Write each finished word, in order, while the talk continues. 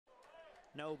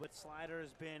No, but slider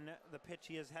has been the pitch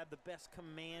he has had the best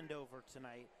command over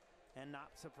tonight, and not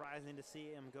surprising to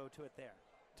see him go to it there.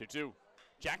 2-2.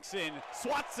 Jackson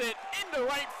swats it into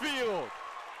right field.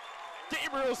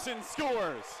 Gabrielson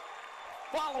scores.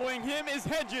 Following him is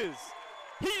Hedges.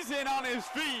 He's in on his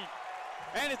feet,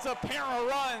 and it's a pair of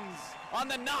runs on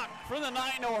the knock for the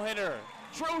 9-0 hitter.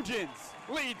 Trojans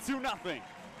lead 2-0.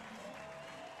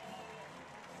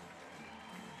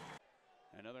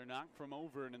 Another knock from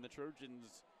Overn, and the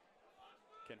Trojans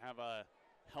can have a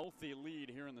healthy lead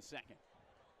here in the second.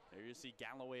 There you see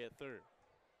Galloway at third.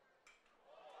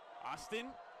 Austin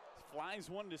flies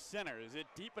one to center. Is it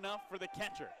deep enough for the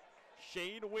catcher?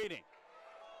 Shade waiting.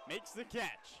 Makes the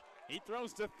catch. He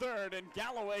throws to third, and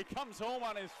Galloway comes home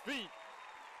on his feet.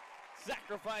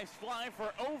 Sacrifice fly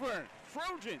for Overn.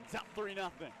 Trojans up 3-0.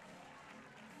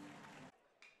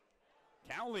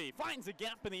 Cowley finds a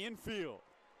gap in the infield.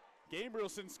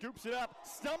 Gabrielson scoops it up.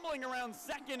 Stumbling around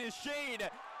second is Shade.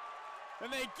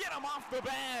 And they get him off the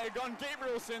bag on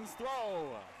Gabrielson's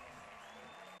throw.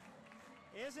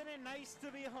 Isn't it nice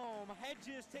to be home?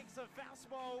 Hedges takes a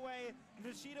fastball away.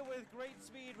 Nishida with great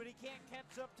speed, but he can't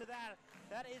catch up to that.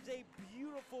 That is a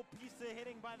beautiful piece of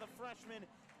hitting by the freshman.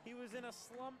 He was in a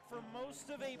slump for most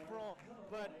of April,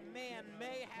 but man,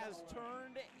 May has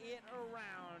turned it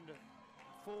around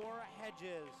for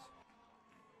Hedges.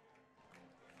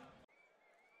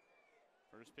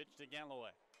 First pitch to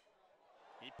Galloway.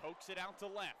 He pokes it out to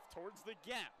left towards the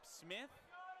gap. Smith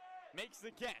makes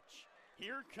the catch.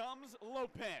 Here comes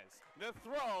Lopez. The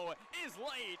throw is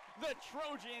late. The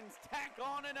Trojans tack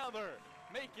on another.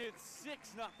 Make it 6-0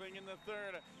 in the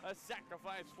third. A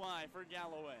sacrifice fly for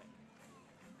Galloway.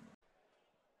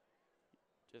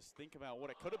 Just think about what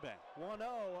it could have been. 1-0,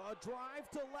 a drive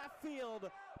to left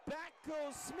field. Back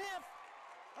goes Smith.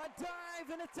 A dive,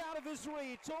 and it's out of his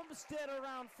reach. Olmsted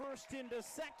around first into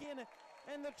second,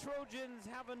 and the Trojans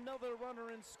have another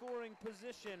runner in scoring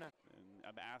position. And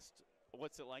I'm asked,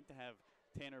 what's it like to have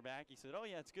Tanner back? He said, oh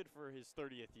yeah, it's good for his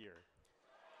 30th year.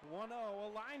 1-0,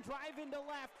 a line drive into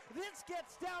left. This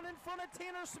gets down in front of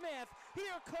Tanner Smith.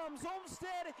 Here comes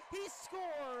Olmsted. He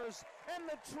scores, and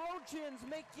the Trojans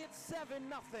make it 7-0.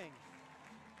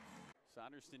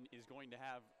 Sodersten is going to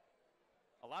have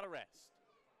a lot of rest.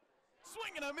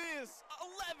 Swing and a miss,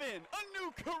 11, a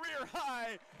new career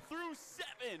high through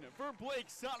 7 for Blake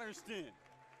Sodersten.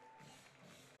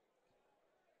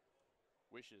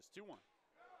 Wishes 2-1.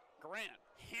 Grant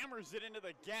hammers it into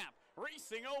the gap,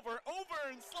 racing over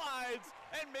and slides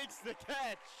and makes the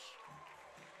catch.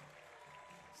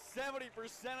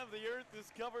 70% of the earth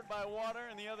is covered by water,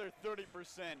 and the other 30%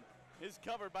 is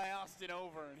covered by Austin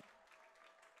Overn.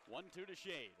 1-2 to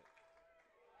Shade.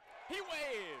 He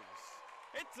waves.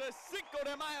 It's a Cinco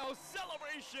de Mayo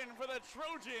celebration for the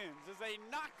Trojans as they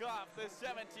knock off the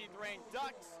 17th ranked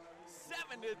Ducks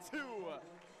 7-2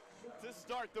 to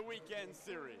start the weekend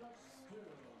series.